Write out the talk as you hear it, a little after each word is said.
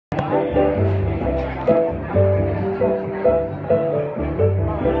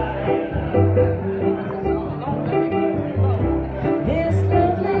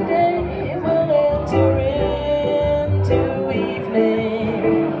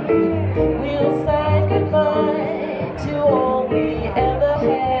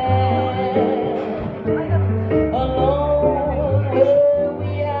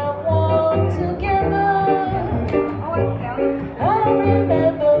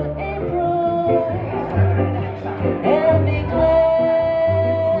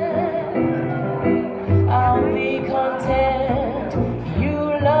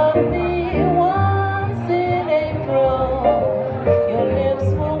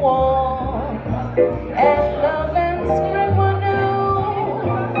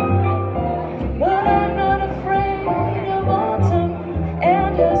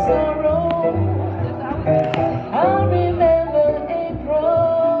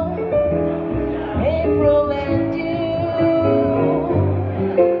and you.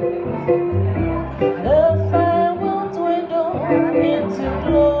 The fire will dwindle into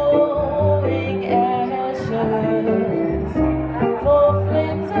glowing ashes. For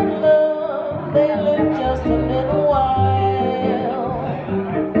flames and love, they live just a little while.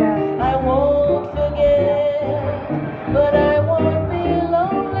 I won't forget, but I won't be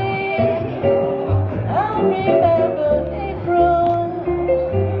lonely. I'll remember April,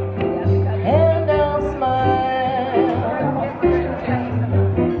 and I'll smile.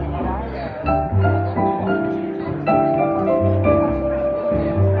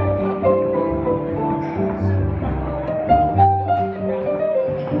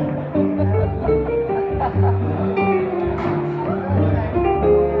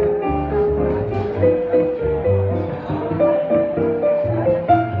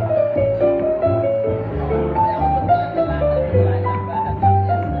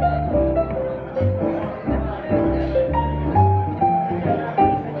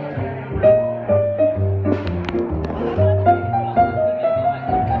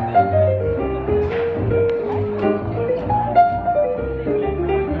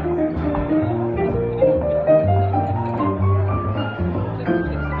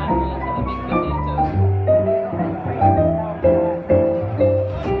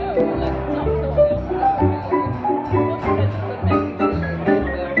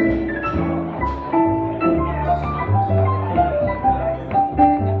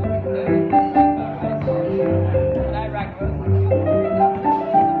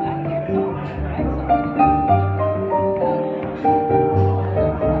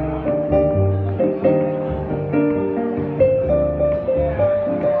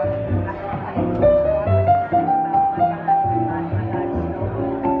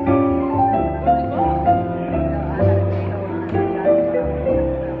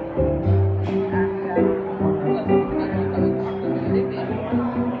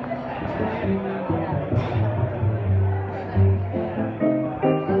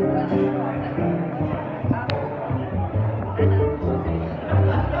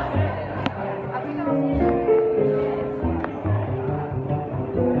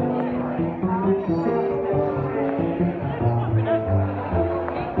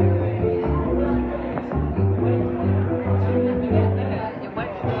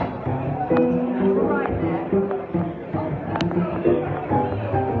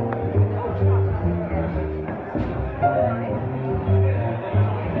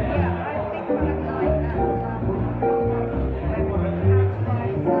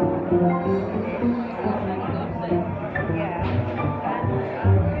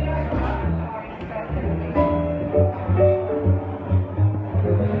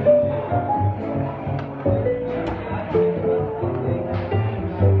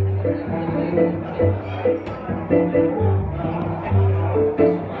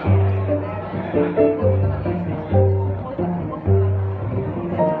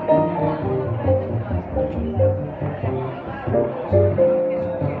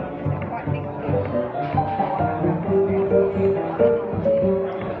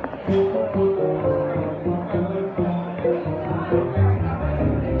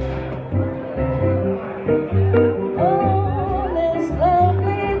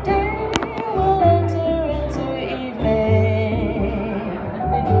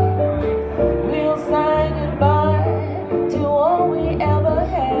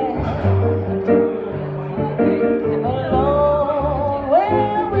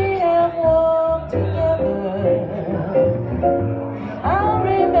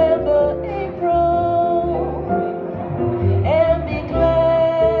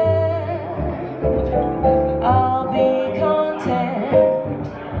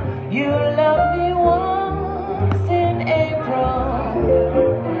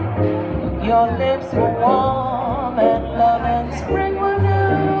 Your lips were warm and love and spring were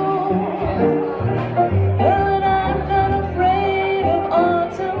new. But I'm not afraid of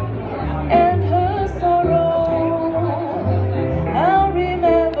autumn and her sorrow. I'll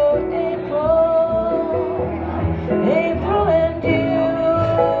remember April, April and you.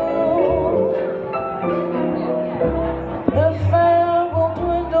 The fire will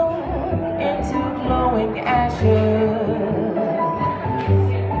dwindle into glowing ashes.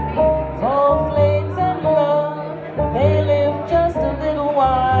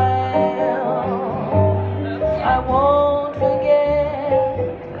 I won't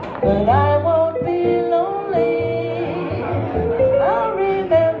forget, but I won't.